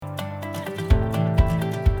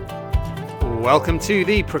Welcome to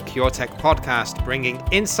the ProcureTech podcast, bringing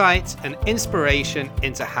insight and inspiration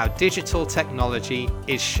into how digital technology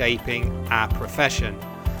is shaping our profession.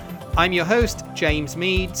 I'm your host, James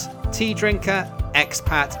Meads, tea drinker,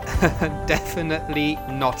 expat, and definitely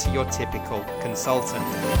not your typical consultant.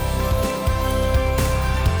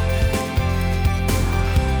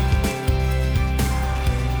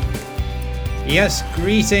 Yes,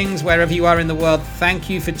 greetings wherever you are in the world.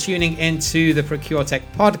 Thank you for tuning into the ProcureTech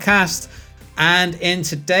podcast. And in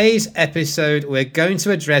today's episode, we're going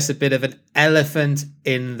to address a bit of an elephant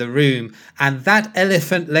in the room. And that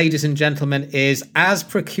elephant, ladies and gentlemen, is as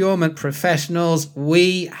procurement professionals,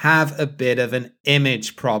 we have a bit of an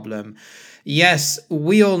image problem. Yes,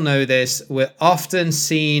 we all know this. We're often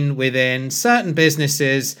seen within certain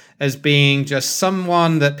businesses as being just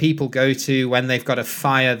someone that people go to when they've got a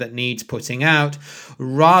fire that needs putting out,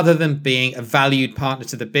 rather than being a valued partner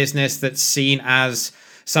to the business that's seen as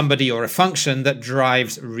somebody or a function that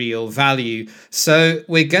drives real value. So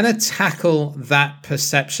we're going to tackle that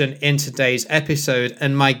perception in today's episode.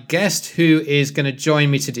 And my guest who is going to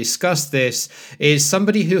join me to discuss this is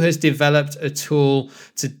somebody who has developed a tool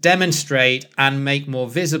to demonstrate and make more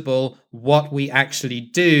visible what we actually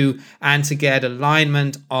do and to get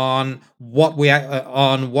alignment on what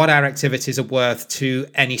our activities are worth to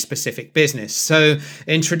any specific business. So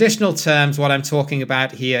in traditional terms, what I'm talking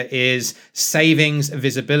about here is savings,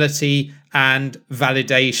 visibility, and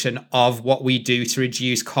validation of what we do to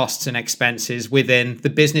reduce costs and expenses within the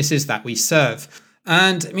businesses that we serve.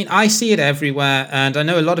 And I mean, I see it everywhere. And I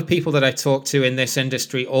know a lot of people that I talk to in this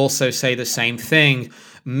industry also say the same thing.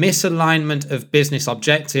 Misalignment of business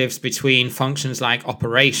objectives between functions like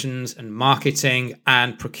operations and marketing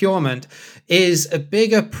and procurement is a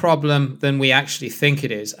bigger problem than we actually think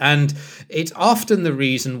it is. And it's often the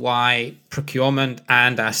reason why procurement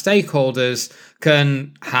and our stakeholders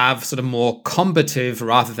can have sort of more combative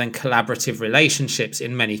rather than collaborative relationships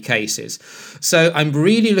in many cases. So I'm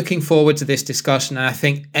really looking forward to this discussion. And I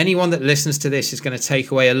think anyone that listens to this is going to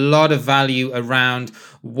take away a lot of value around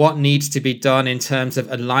what needs to be done in terms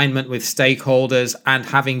of alignment with stakeholders and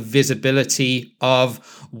having visibility of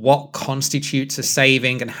what constitutes a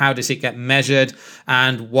saving and how does it get measured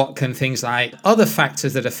and what can things like other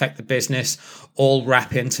factors that affect the business all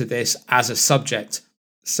wrap into this as a subject.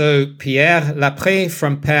 So Pierre Laprée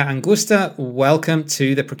from Pierre Angusta, welcome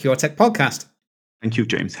to the ProcureTech podcast. Thank you,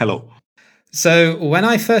 James. Hello. So when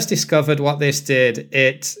I first discovered what this did,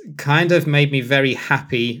 it kind of made me very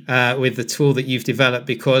happy with the tool that you've developed,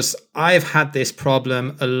 because I've had this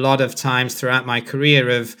problem a lot of times throughout my career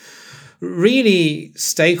of really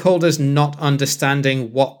stakeholders not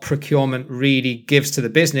understanding what procurement really gives to the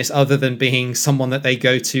business other than being someone that they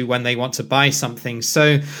go to when they want to buy something.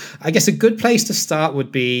 So I guess a good place to start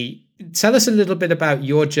would be, tell us a little bit about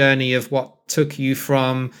your journey of what took you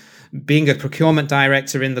from being a procurement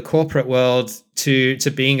director in the corporate world to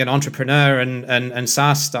being an entrepreneur and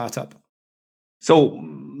SaaS startup. So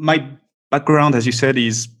my background, as you said,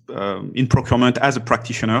 is in procurement as a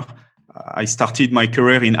practitioner. I started my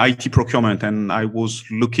career in IT procurement, and I was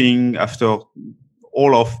looking after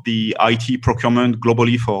all of the IT procurement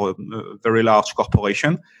globally for a very large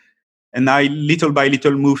corporation. And I little by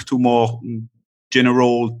little moved to more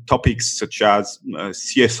general topics such as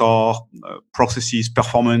CSR, processes,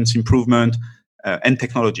 performance improvement, and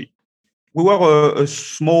technology. We were a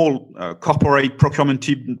small corporate procurement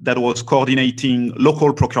team that was coordinating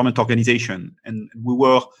local procurement organization, and we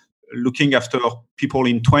were looking after people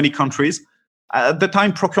in 20 countries. At the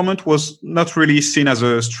time, procurement was not really seen as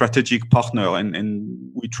a strategic partner, and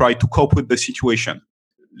we tried to cope with the situation.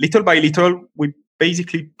 Little by little, we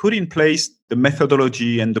basically put in place the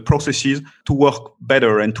methodology and the processes to work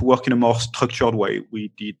better and to work in a more structured way.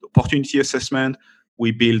 We did opportunity assessment.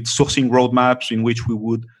 We built sourcing roadmaps in which we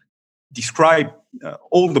would describe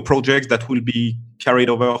all the projects that will be carried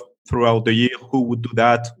over throughout the year, who would do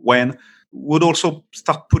that, when. Would also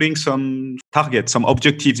start putting some targets, some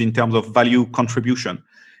objectives in terms of value contribution.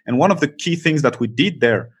 And one of the key things that we did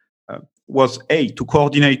there was to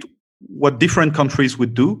coordinate what different countries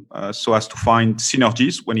would do so as to find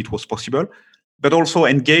synergies when it was possible, but also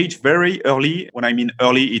engage very early. When I mean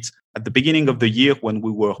early, it's at the beginning of the year when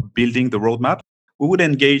we were building the roadmap. We would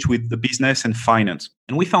engage with the business and finance.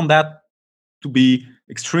 And we found that to be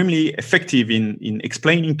extremely effective in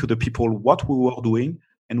explaining to the people what we were doing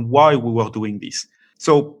and why we were doing this.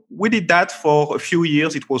 So we did that for a few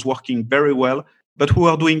years. It was working very well, but we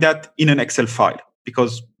were doing that in an Excel file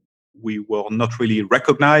because we were not really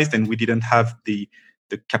recognized and we didn't have the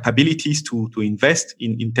capabilities to invest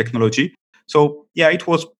in technology. So yeah, it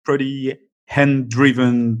was pretty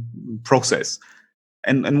hand-driven process.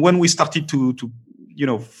 And when we started to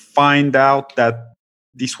find out that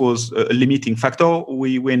this was a limiting factor,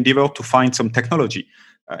 we endeavored to find some technology.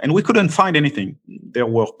 And we couldn't find anything. There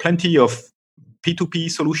were plenty of P2P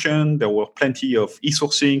solution, there were plenty of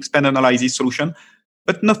e-sourcing, spend analysis solution,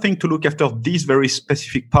 but nothing to look after this very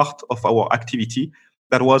specific part of our activity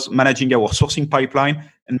that was managing our sourcing pipeline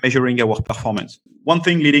and measuring our performance. One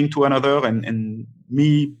thing leading to another, and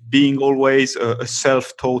me being always a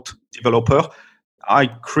self-taught developer, I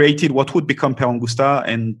created what would become Pierre Angusta,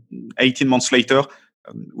 and 18 months later,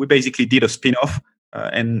 we basically did a spin-off,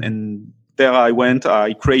 and there I went.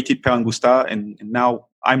 I created Pierre Angusta, and now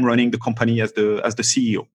I'm running the company as the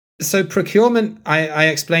CEO. So procurement, I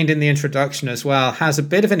explained in the introduction as well, has a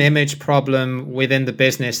bit of an image problem within the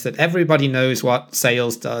business that everybody knows what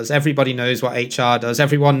sales does, everybody knows what HR does,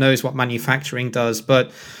 everyone knows what manufacturing does,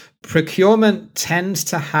 but procurement tends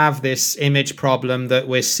to have this image problem that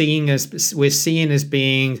we're seeing as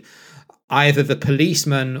being either the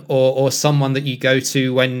policeman or someone that you go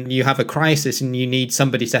to when you have a crisis and you need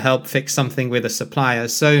somebody to help fix something with a supplier.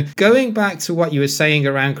 So going back to what you were saying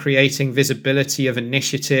around creating visibility of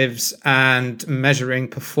initiatives and measuring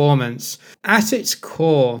performance, at its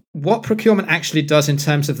core, what procurement actually does in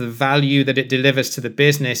terms of the value that it delivers to the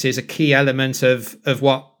business is a key element of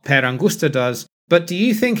what Pierre Angusta does. But do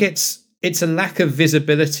you think it's a lack of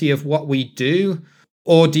visibility of what we do?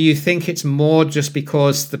 Or do you think it's more just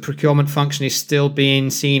because the procurement function is still being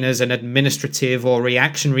seen as an administrative or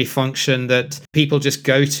reactionary function that people just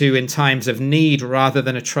go to in times of need rather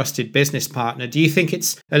than a trusted business partner? Do you think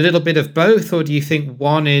it's a little bit of both, or do you think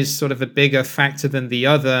one is sort of a bigger factor than the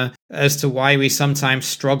other as to why we sometimes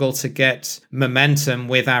struggle to get momentum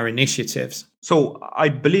with our initiatives? So I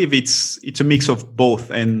believe it's a mix of both,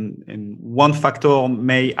 and one factor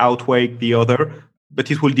may outweigh the other, but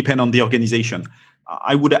it will depend on the organization.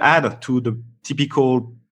 I would add to the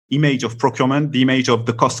typical image of procurement, the image of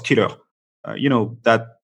the cost killer. That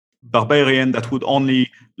barbarian that would only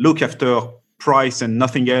look after price and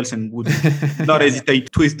nothing else and would not hesitate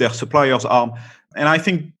to twist their supplier's arm. And I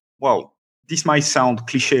think, well, this might sound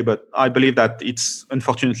cliche, but I believe that it's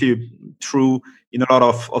unfortunately true in a lot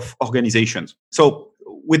of organizations. So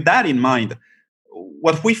with that in mind,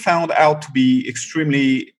 what we found out to be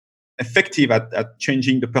extremely effective at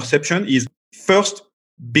changing the perception is first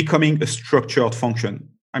becoming a structured function.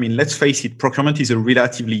 I mean, let's face it, procurement is a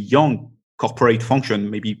relatively young corporate function,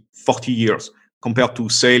 maybe 40 years, compared to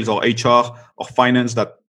sales or HR or finance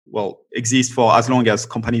that, exist for as long as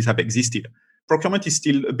companies have existed. Procurement is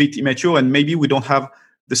still a bit immature, and maybe we don't have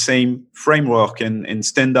the same framework and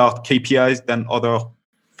standard KPIs than other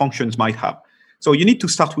functions might have. So you need to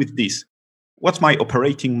start with this. What's my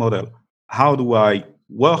operating model? How do I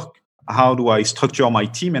work? How do I structure my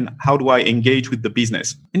team, and how do I engage with the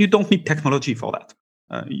business? And you don't need technology for that.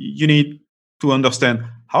 You need to understand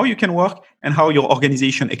how you can work and how your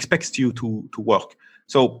organization expects you to work.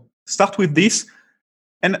 So start with this.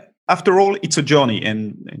 And after all, it's a journey,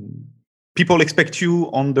 and people expect you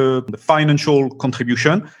on the financial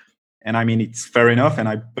contribution. And I mean, it's fair enough. And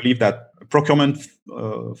I believe that a procurement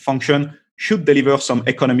function should deliver some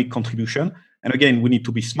economic contribution. And again, we need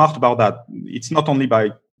to be smart about that. It's not only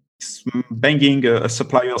by banging a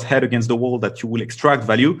supplier's head against the wall that you will extract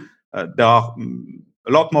value. There are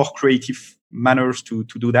a lot more creative manners to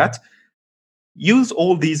do that. Use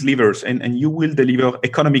all these levers and you will deliver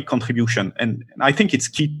economic contribution. And I think it's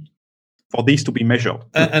key for these to be measured.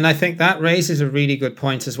 And I think that raises a really good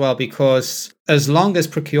point as well, because as long as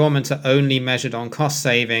procurement are only measured on cost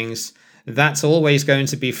savings, that's always going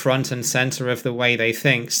to be front and center of the way they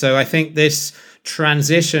think. So I think this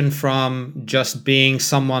transition from just being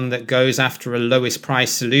someone that goes after a lowest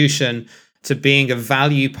price solution to being a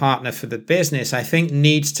value partner for the business, I think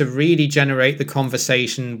needs to really generate the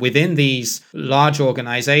conversation within these large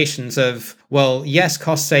organizations of, well, yes,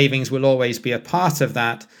 cost savings will always be a part of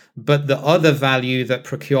that, but the other value that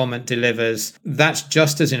procurement delivers, that's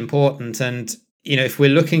just as important. And if we're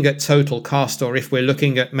looking at total cost, or if we're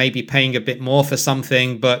looking at maybe paying a bit more for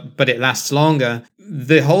something, but it lasts longer,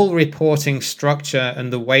 the whole reporting structure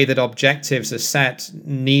and the way that objectives are set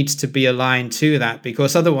needs to be aligned to that,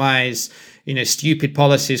 because otherwise, stupid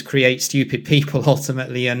policies create stupid people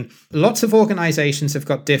ultimately. And lots of organizations have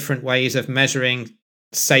got different ways of measuring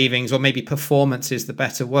savings, or maybe performance is the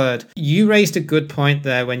better word. You raised a good point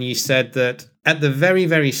there when you said that at the very,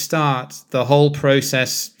 very start, the whole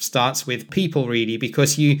process starts with people, really,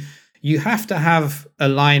 because you have to have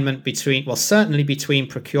alignment between, certainly between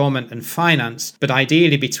procurement and finance, but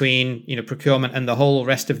ideally between, procurement and the whole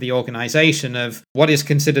rest of the organization of what is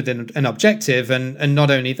considered an objective. And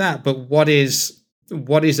not only that, but what is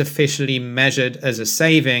what is officially measured as a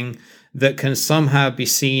saving that can somehow be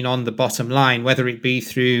seen on the bottom line, whether it be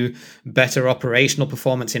through better operational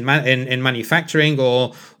performance in manufacturing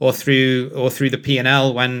or through the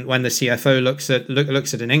P&L when the CFO looks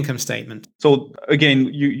at an income statement. So again,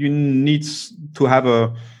 you need to have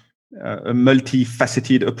a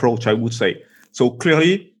multifaceted approach, I would say. So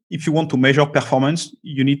clearly, if you want to measure performance,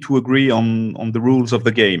 you need to agree on the rules of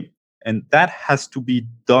the game. And that has to be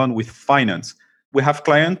done with finance. We have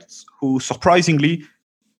clients who surprisingly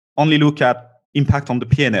only look at impact on the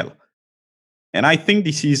P&L. And I think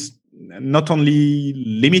this is not only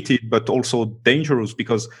limited, but also dangerous,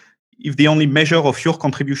 because if the only measure of your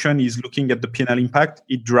contribution is looking at the P&L impact,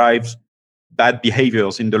 it drives bad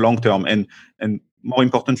behaviors in the long term and more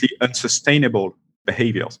importantly, unsustainable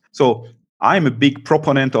behaviors. So I'm a big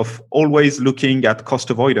proponent of always looking at cost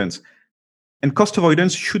avoidance. And cost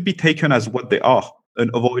avoidance should be taken as what they are,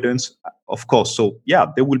 an avoidance, of course. So yeah,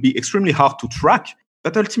 they will be extremely hard to track,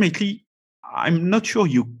 but ultimately, I'm not sure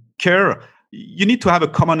you care. You need to have a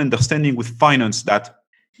common understanding with finance that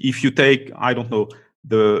if you take, I don't know,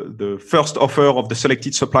 the first offer of the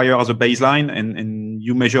selected supplier as a baseline and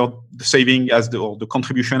you measure the saving or the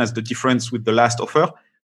contribution as the difference with the last offer,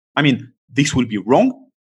 I mean, this will be wrong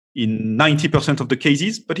in 90% of the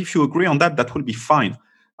cases, but if you agree on that, that will be fine.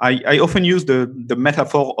 I often use the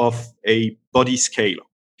metaphor of a body scale.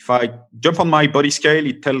 If I jump on my body scale,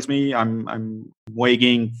 it tells me I'm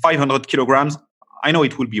weighing 500 kilograms. I know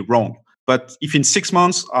it will be wrong. But if in 6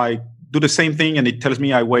 months I do the same thing and it tells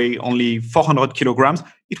me I weigh only 400 kilograms,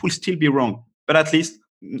 it will still be wrong. But at least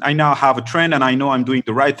I now have a trend and I know I'm doing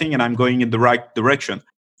the right thing and I'm going in the right direction.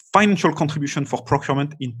 Financial contribution for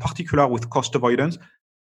procurement, in particular with cost avoidance,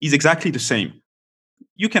 is exactly the same.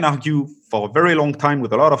 You can argue for a very long time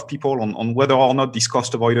with a lot of people on whether or not this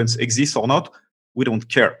cost avoidance exists or not. We don't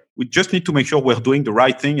care. We just need to make sure we're doing the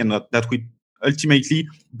right thing and that we ultimately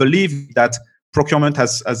believe that procurement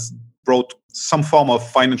has brought some form of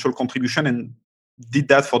financial contribution and did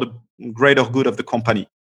that for the greater good of the company.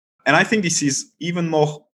 And I think this is even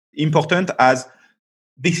more important as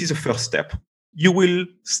this is a first step. You will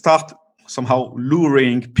start somehow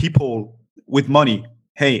luring people with money.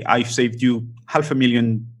 Hey, I've saved you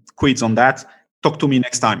 $500,000 on that. Talk to me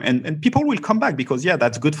next time. And people will come back because, yeah,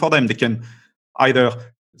 that's good for them. They can either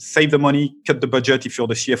save the money, cut the budget if you're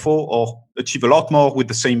the CFO, or achieve a lot more with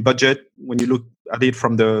the same budget when you look at it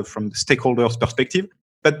from the stakeholders' perspective.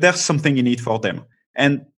 But there's something in it for them.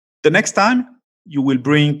 And the next time you will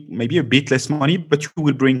bring maybe a bit less money, but you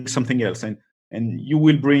will bring something else. And you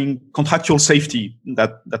will bring contractual safety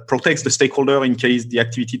that protects the stakeholder in case the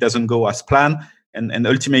activity doesn't go as planned. And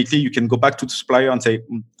ultimately, you can go back to the supplier and say,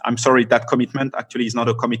 I'm sorry, that commitment actually is not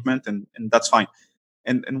a commitment, and that's fine.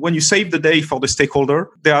 And when you save the day for the stakeholder,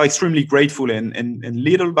 they are extremely grateful. And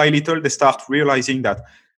little by little, they start realizing that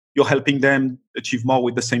you're helping them achieve more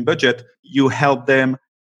with the same budget. You help them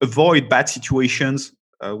avoid bad situations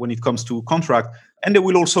when it comes to contract. And they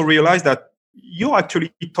will also realize that you're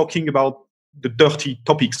actually talking about the dirty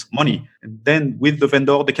topics, money. And then with the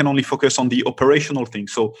vendor, they can only focus on the operational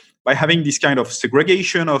things. So by having this kind of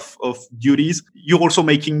segregation of duties, you're also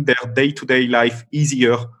making their day-to-day life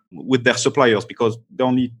easier with their suppliers because they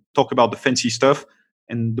only talk about the fancy stuff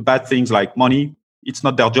and the bad things like money. It's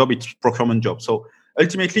not their job, it's procurement job. So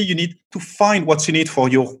ultimately, you need to find what's in it for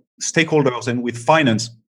your stakeholders and with finance.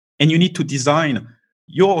 And you need to design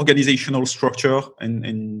your organizational structure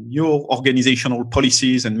and your organizational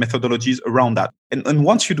policies and methodologies around that. And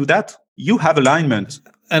once you do that, you have alignment.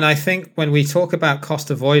 And I think when we talk about cost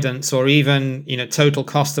avoidance or even, total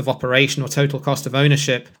cost of operation or total cost of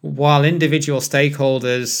ownership, while individual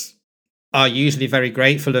stakeholders are usually very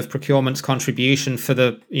grateful of procurement's contribution for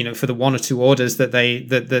the one or two orders that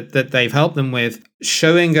they've helped them with,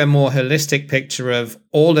 showing a more holistic picture of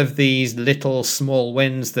all of these little small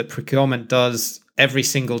wins that procurement does every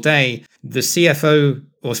single day. The CFO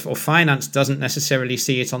or finance doesn't necessarily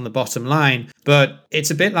see it on the bottom line, but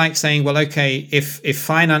it's a bit like saying, well, okay, if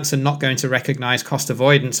finance are not going to recognize cost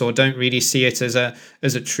avoidance or don't really see it as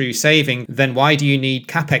a true saving, then why do you need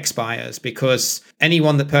CapEx buyers? Because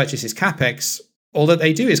anyone that purchases CapEx, all that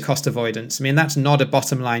they do is cost avoidance. I mean, that's not a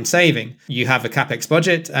bottom line saving. You have a CapEx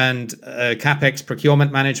budget and a CapEx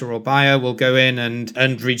procurement manager or buyer will go in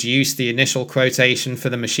and reduce the initial quotation for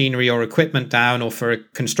the machinery or equipment down or for a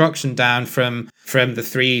construction down from the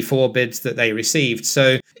 3-4 bids that they received.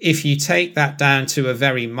 So if you take that down to a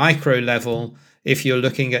very micro level, if you're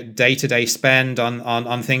looking at day-to-day spend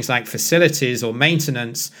on things like facilities or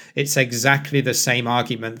maintenance, it's exactly the same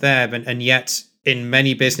argument there. And yet in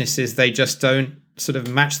many businesses, they just don't sort of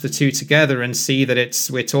match the two together and see that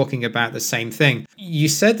we're talking about the same thing. You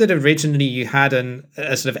said that originally you had a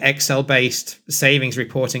sort of Excel-based savings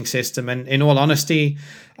reporting system, and in all honesty,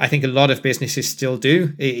 I think a lot of businesses still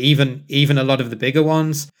do, even a lot of the bigger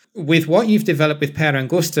ones. With what you've developed with Pierre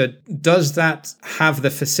Angusta, does that have the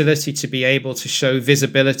facility to be able to show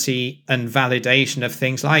visibility and validation of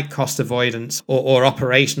things like cost avoidance or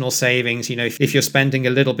operational savings? You know, if you're spending a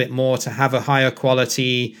little bit more to have a higher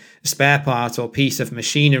quality spare part or piece of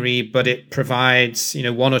machinery, but it provides,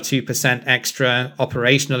 1 or 2% extra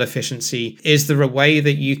operational efficiency, is there a way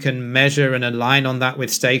that you can measure and align on that with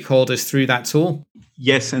stakeholders through that tool?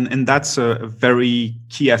 Yes, and that's a very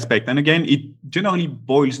key aspect. And again, it generally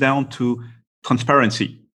boils down to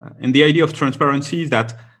transparency. And the idea of transparency is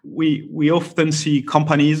that we often see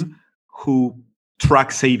companies who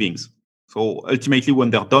track savings. So ultimately, when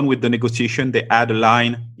they're done with the negotiation, they add a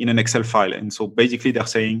line in an Excel file. And so basically they're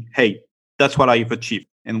saying, hey, that's what I've achieved.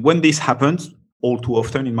 And when this happens, all too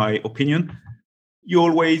often, in my opinion, you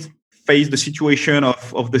always face the situation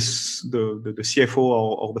of this, the CFO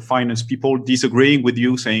or the finance people disagreeing with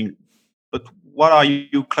you, saying, but what are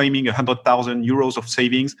you claiming 100,000 euros of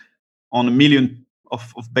savings on a million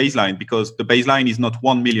of baseline? Because the baseline is not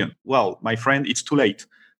 1 million. Well, my friend, it's too late.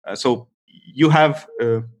 So you have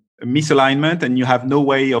a misalignment and you have no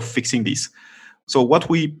way of fixing this. So what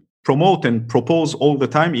we promote and propose all the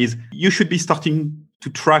time is you should be starting to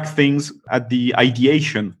track things at the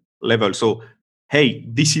ideation level. So hey,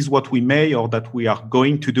 this is what we may or that we are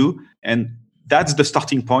going to do. And that's the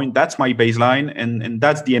starting point. That's my baseline. And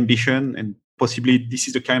that's the ambition. And possibly this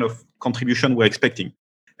is the kind of contribution we're expecting.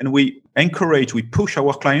 And we push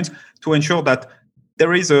our clients to ensure that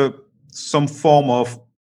there is some form of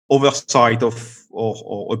oversight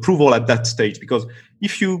or approval at that stage. Because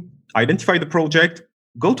if you identify the project,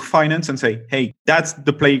 go to finance and say, hey, that's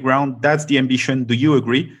the playground. That's the ambition. Do you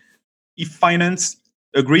agree? If finance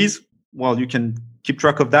agrees, well, you can keep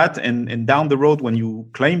track of that. And down the road, when you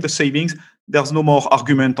claim the savings, there's no more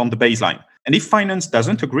argument on the baseline. And if finance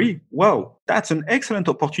doesn't agree, well, that's an excellent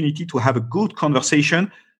opportunity to have a good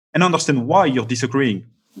conversation and understand why you're disagreeing.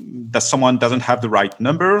 That someone doesn't have the right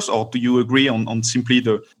numbers, or do you agree on simply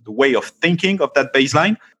the way of thinking of that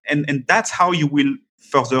baseline? And that's how you will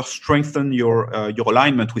further strengthen your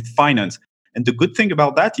alignment with finance. And the good thing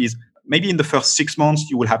about that is maybe in the first 6 months,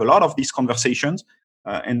 you will have a lot of these conversations.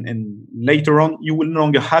 And later on, you will no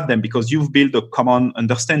longer have them because you've built a common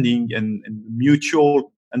understanding and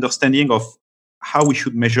mutual understanding of how we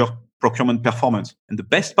should measure procurement performance. And the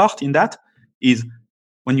best part in that is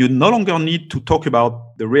when you no longer need to talk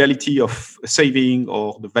about the reality of a saving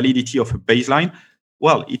or the validity of a baseline,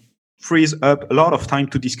 well, it frees up a lot of time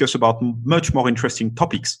to discuss about much more interesting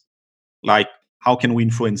topics, like how can we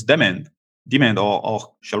influence demand,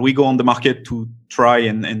 or shall we go on the market to try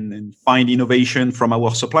and find innovation from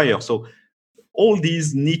our supplier? So all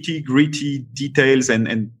these nitty gritty details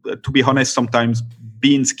and to be honest, sometimes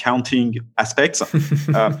beans counting aspects,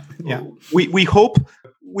 we hope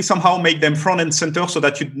we somehow make them front and center so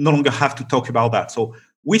that you no longer have to talk about that. So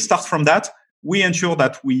we start from that. We ensure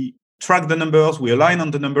that we track the numbers, we align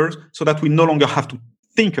on the numbers so that we no longer have to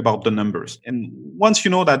think about the numbers. And once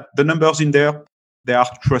you know that the numbers in there, they are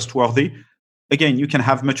trustworthy, again, you can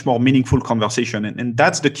have much more meaningful conversation. And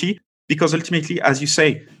that's the key, because ultimately, as you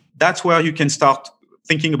say, that's where you can start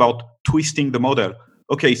thinking about twisting the model.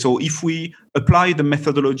 Okay, so if we apply the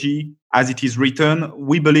methodology as it is written,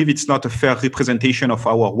 we believe it's not a fair representation of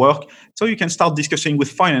our work. So you can start discussing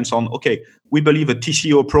with finance on, okay, we believe a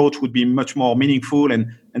TCO approach would be much more meaningful.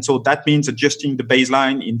 And so that means adjusting the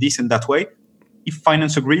baseline in this and that way. If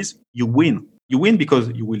finance agrees, you win. You win because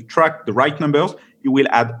you will track the right numbers. You will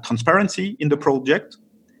add transparency in the project.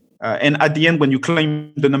 And at the end, when you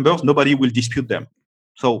claim the numbers, nobody will dispute them.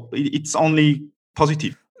 So it's only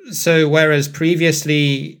positive. So whereas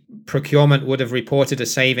previously procurement would have reported a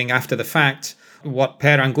saving after the fact, what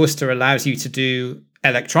Pierre Angusta allows you to do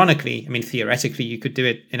electronically, I mean, theoretically, you could do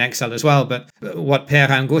it in Excel as well, but what Pierre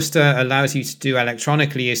Angusta allows you to do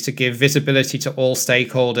electronically is to give visibility to all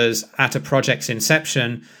stakeholders at a project's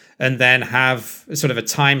inception, and then have sort of a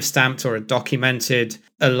time-stamped or a documented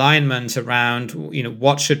alignment around,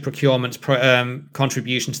 what should procurement's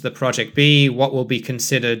contribution to the project be, what will be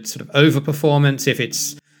considered sort of overperformance if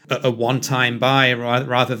it's a one-time buy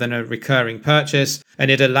rather than a recurring purchase.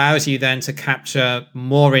 And it allows you then to capture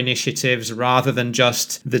more initiatives rather than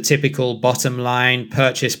just the typical bottom line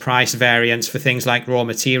purchase price variance for things like raw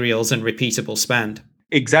materials and repeatable spend.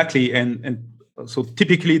 Exactly. And so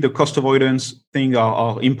typically the cost avoidance thing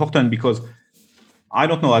are important because, I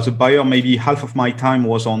don't know, as a buyer, maybe half of my time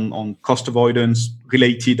was on cost avoidance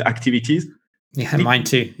related activities. Yeah, mine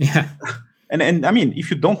too. Yeah. And I mean, if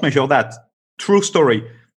you don't measure that, true story,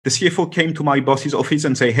 the CFO came to my boss's office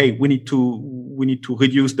and say, hey, we need to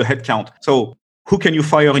reduce the headcount. So who can you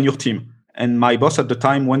fire in your team? And my boss at the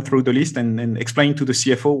time went through the list and explained to the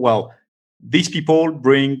CFO, well, these people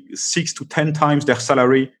bring 6 to 10 times their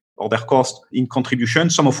salary or their cost in contribution,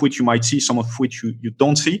 some of which you might see, some of which you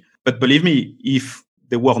don't see. But believe me, if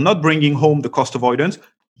they were not bringing home the cost avoidance,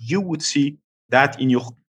 you would see that in your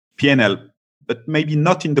P&L, but maybe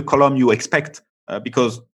not in the column you expect,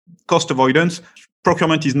 because cost avoidance,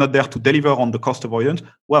 procurement is not there to deliver on the cost avoidance.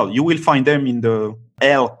 Well, you will find them in the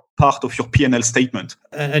L part of your P&L statement.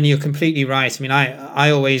 And you're completely right. I mean,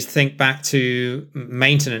 I always think back to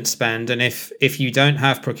maintenance spend. And if you don't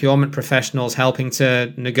have procurement professionals helping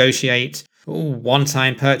to negotiate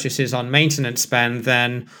one-time purchases on maintenance spend,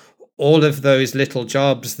 then all of those little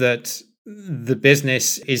jobs that the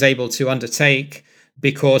business is able to undertake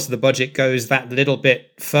because the budget goes that little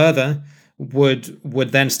bit further would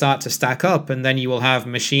then start to stack up, and then you will have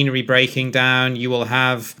machinery breaking down, you will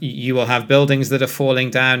have buildings that are falling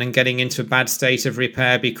down and getting into a bad state of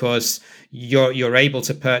repair because you're able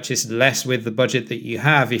to purchase less with the budget that you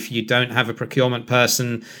have if you don't have a procurement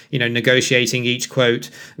person negotiating each quote.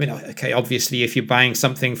 I mean, okay, obviously if you're buying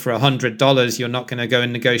something for $100, you're not going to go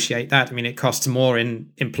and negotiate that. I mean, it costs more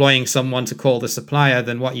in employing someone to call the supplier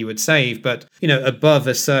than what you would save, but above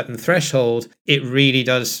a certain threshold, it really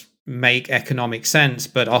does make economic sense.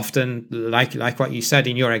 But often, like what you said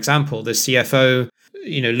in your example, the CFO,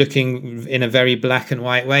 looking in a very black and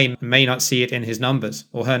white way, may not see it in his numbers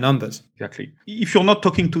or her numbers. Exactly. If you're not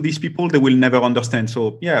talking to these people, they will never understand.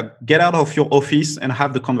 So yeah, get out of your office and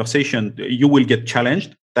have the conversation. You will get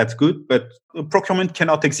challenged. That's good. But procurement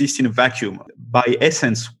cannot exist in a vacuum. By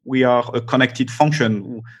essence, we are a connected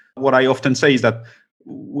function. What I often say is that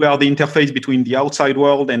we are the interface between the outside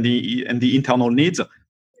world and the internal needs.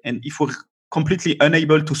 And if we're completely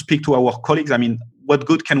unable to speak to our colleagues, I mean, what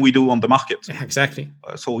good can we do on the market? Yeah, exactly.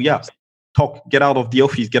 So yeah, get out of the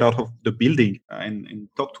office, get out of the building, and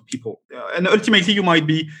talk to people. And ultimately, you might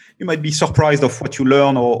be surprised of what you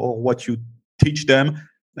learn or what you teach them,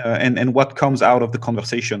 and what comes out of the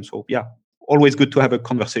conversation. So yeah, always good to have a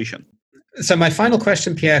conversation. So my final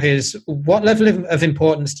question, Pierre, is what level of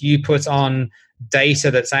importance do you put on data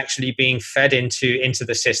that's actually being fed into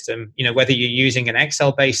the system? Whether you're using an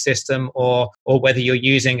Excel-based system or whether you're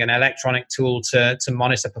using an electronic tool to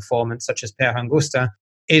monitor performance, such as Pierre Angusta.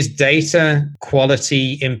 Is data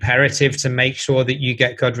quality imperative to make sure that you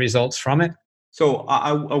get good results from it? So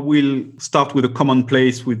I will start with a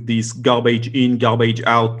commonplace with this garbage in, garbage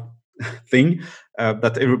out thing.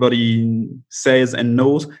 That everybody says and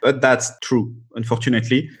knows, but that's true,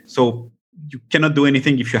 unfortunately. So you cannot do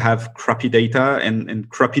anything if you have crappy data, and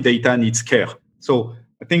crappy data needs care. So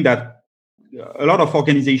I think that a lot of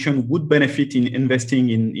organizations would benefit in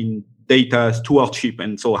investing in data stewardship.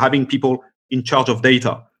 And so having people in charge of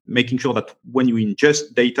data, making sure that when you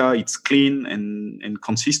ingest data, it's clean and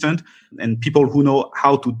consistent, and people who know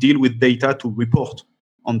how to deal with data to report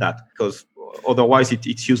on that, because otherwise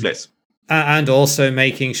it's useless. And also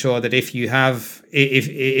making sure that if you have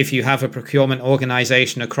a procurement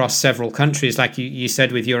organization across several countries, like you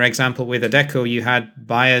said with your example with Adecco, you had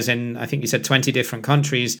buyers in, I think you said 20 different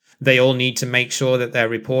countries. They all need to make sure that they're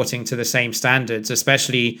reporting to the same standards,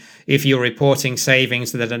 especially if you're reporting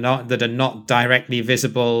savings that are not directly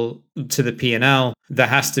visible to the P&L. There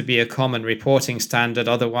has to be a common reporting standard.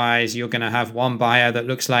 Otherwise, you're going to have one buyer that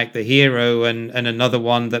looks like the hero and another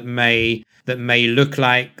one that may look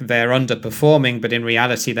like they're underperforming, but in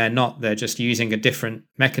reality, they're not. They're just using a different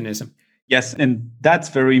mechanism. Yes, and that's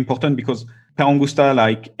very important because Pierre Angusta,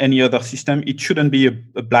 like any other system, it shouldn't be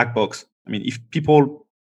a black box. I mean, if people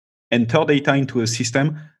enter data into a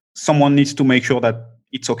system, someone needs to make sure that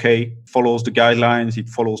it's okay, follows the guidelines, it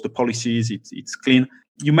follows the policies, it's clean.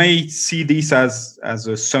 You may see this as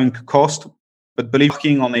a sunk cost, but believe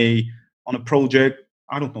working on a project,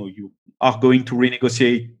 I don't know, you are going to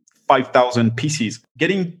renegotiate 5,000 pieces.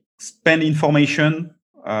 Getting spend information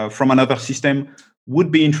from another system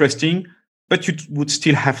would be interesting, but you would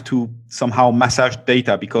still have to somehow massage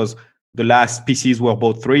data because the last pieces were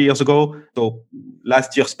bought 3 years ago. So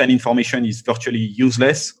last year's spend information is virtually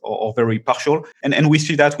useless or very partial. And we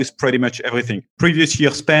see that with pretty much everything. Previous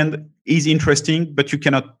year spend is interesting, but you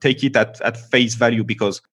cannot take it at face value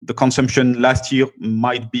because the consumption last year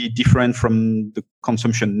might be different from the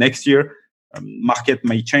consumption next year. market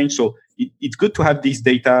may change. So it's good to have this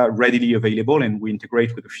data readily available, and we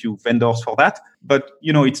integrate with a few vendors for that. But,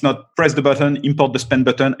 it's not press the button, import the spend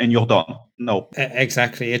button, and you're done. No.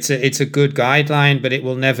 Exactly. It's a good guideline, but it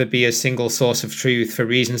will never be a single source of truth for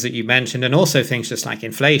reasons that you mentioned. And also things just like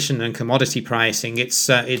inflation and commodity pricing.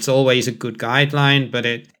 It's always a good guideline, but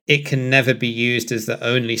it can never be used as the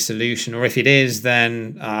only solution. Or if it is,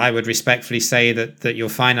 then I would respectfully say that your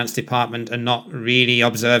finance department are not really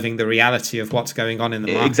observing the reality of what's going on in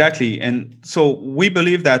the market. Exactly. And so we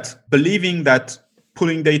believing that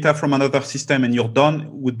pulling data from another system and you're done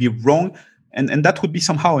would be wrong. And that would be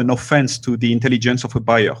somehow an offense to the intelligence of a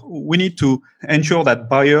buyer. We need to ensure that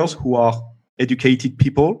buyers who are educated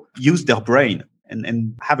people use their brain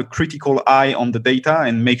and have a critical eye on the data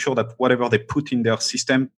and make sure that whatever they put in their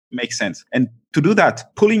system makes sense. And to do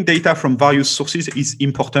that, pulling data from various sources is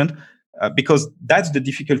important because that's the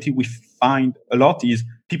difficulty we find a lot is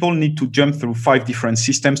people need to jump through 5 different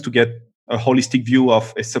systems to get a holistic view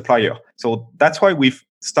of a supplier. So that's why we've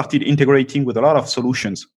started integrating with a lot of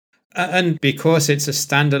solutions. And because it's a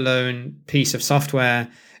standalone piece of software,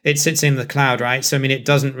 it sits in the cloud, right? So, it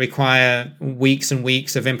doesn't require weeks and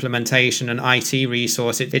weeks of implementation and IT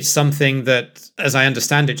resource. It's something that, as I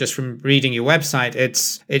understand it, just from reading your website,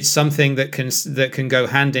 it's something that can go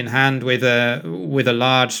hand in hand with a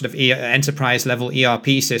large sort of enterprise level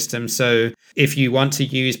ERP system. So, if you want to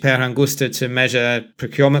use Pierre Angusta to measure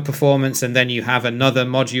procurement performance, and then you have another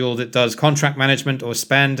module that does contract management or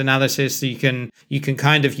spend analysis, so you can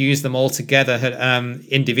kind of use them all together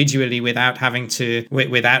individually without having to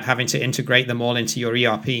integrate them all into your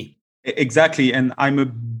ERP. Exactly. And I'm a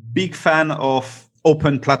big fan of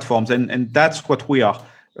open platforms, and that's what we are.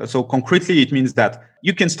 So concretely, it means that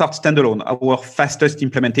you can start standalone. Our fastest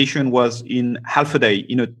implementation was in half a day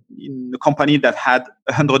in a company that had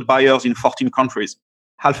 100 buyers in 14 countries.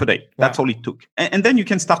 Half a day. Wow. That's all it took. And then you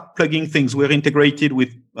can start plugging things. We're integrated with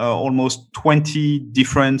almost 20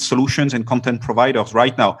 different solutions and content providers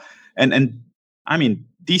right now. And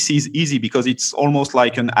this is easy because it's almost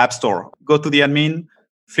like an app store. Go to the admin,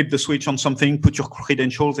 flip the switch on something, put your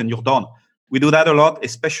credentials, and you're done. We do that a lot,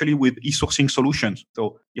 especially with e-sourcing solutions.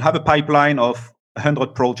 So you have a pipeline of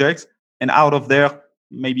 100 projects, and out of there,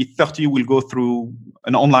 maybe 30 will go through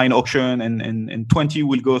an online auction, and 20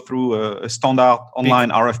 will go through a standard online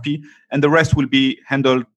RFP, and the rest will be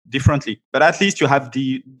handled differently. But at least you have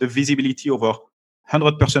the visibility over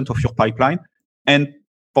 100% of your pipeline. And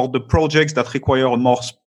for the projects that require a more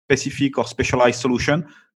specific or specialized solution,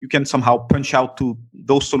 you can somehow punch out to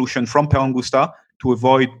those solutions from Pierre Angusta to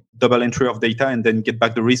avoid double entry of data and then get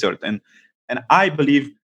back the result. And I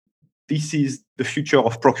believe this is the future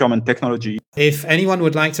of procurement technology. If anyone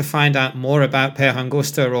would like to find out more about Pierre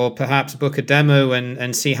Angusta, or perhaps book a demo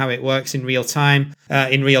and see how it works in real time,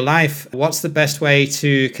 in real life, what's the best way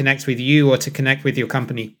to connect with you or to connect with your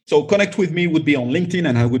company? So connect with me would be on LinkedIn,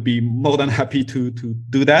 and I would be more than happy to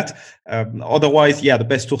do that. Otherwise, the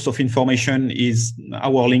best source of information is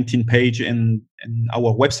our LinkedIn page and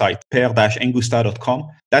our website, pierre-angusta.com.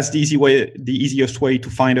 That's the easiest way to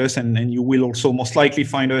find us, and you will also most likely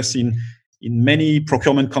find us in many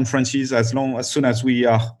procurement conferences as soon as we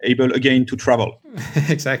are able again to travel.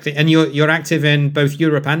 Exactly. And you're active in both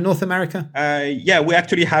Europe and North America? We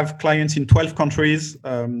actually have clients in 12 countries,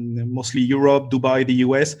 mostly Europe, Dubai, the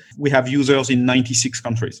US. We have users in 96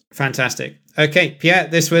 countries. Fantastic. Okay, Pierre,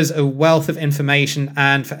 this was a wealth of information.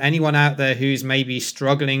 And for anyone out there who's maybe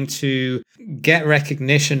struggling to get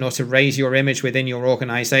recognition or to raise your image within your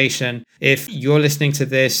organization, if you're listening to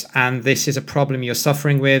this and this is a problem you're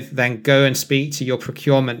suffering with, then go and speak to your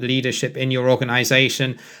procurement leadership in your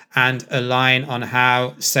organization and align on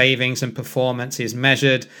how savings and performance is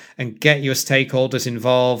measured, and get your stakeholders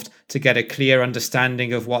involved to get a clear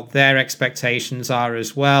understanding of what their expectations are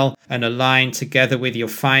as well, and align together with your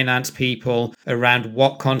finance people around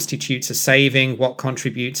what constitutes a saving, what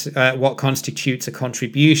constitutes a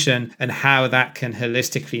contribution, and how that can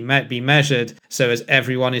holistically be measured, so as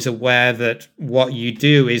everyone is aware that what you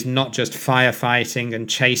do is not just firefighting and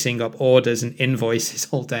chasing up orders and invoices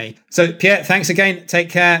all day. So Pierre, thanks again. Take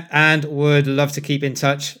care, and would love to keep in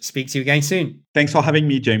touch. Speak to you again soon. Thanks for having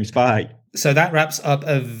me, James. Bye. So that wraps up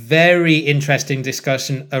a very interesting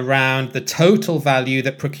discussion around the total value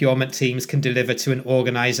that procurement teams can deliver to an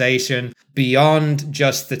organization, beyond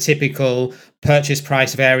just the typical purchase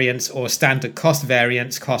price variance or standard cost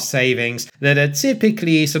variance, cost savings that are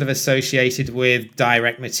typically sort of associated with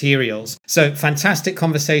direct materials. So fantastic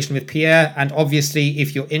conversation with Pierre. And obviously,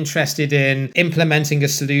 if you're interested in implementing a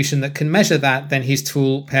solution that can measure that, then his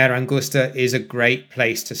tool, Pierre Angusta, is a great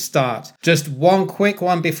place to start. Just one quick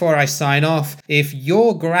one before I sign off. If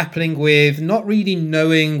you're grappling with not really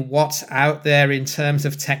knowing what's out there in terms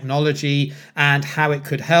of technology and how it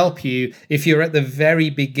could help you, if you're at the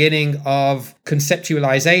very beginning of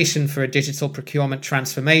conceptualization for a digital procurement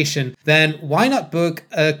transformation, then why not book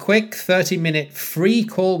a quick 30-minute free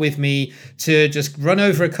call with me to just run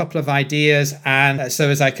over a couple of ideas, and so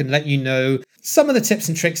as I can let you know some of the tips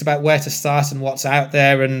and tricks about where to start and what's out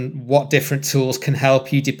there and what different tools can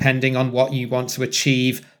help you depending on what you want to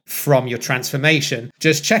achieve from your transformation.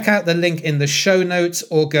 Just check out the link in the show notes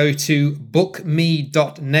or go to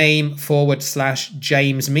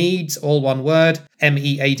bookme.name/James Meads, all one word.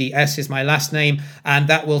 MEADS is my last name, and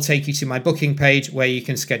that will take you to my booking page where you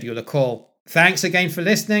can schedule a call. Thanks again for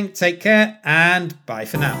listening. Take care and bye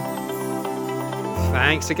for now.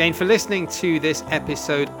 Thanks again for listening to this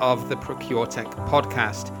episode of the ProcureTech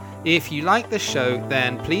podcast. If you like the show,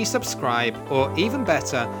 then please subscribe, or even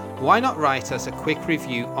better, why not write us a quick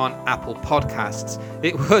review on Apple Podcasts?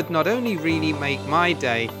 It would not only really make my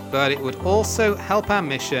day, but it would also help our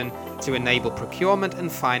mission to enable procurement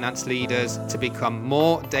and finance leaders to become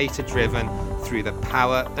more data-driven through the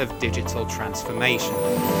power of digital transformation.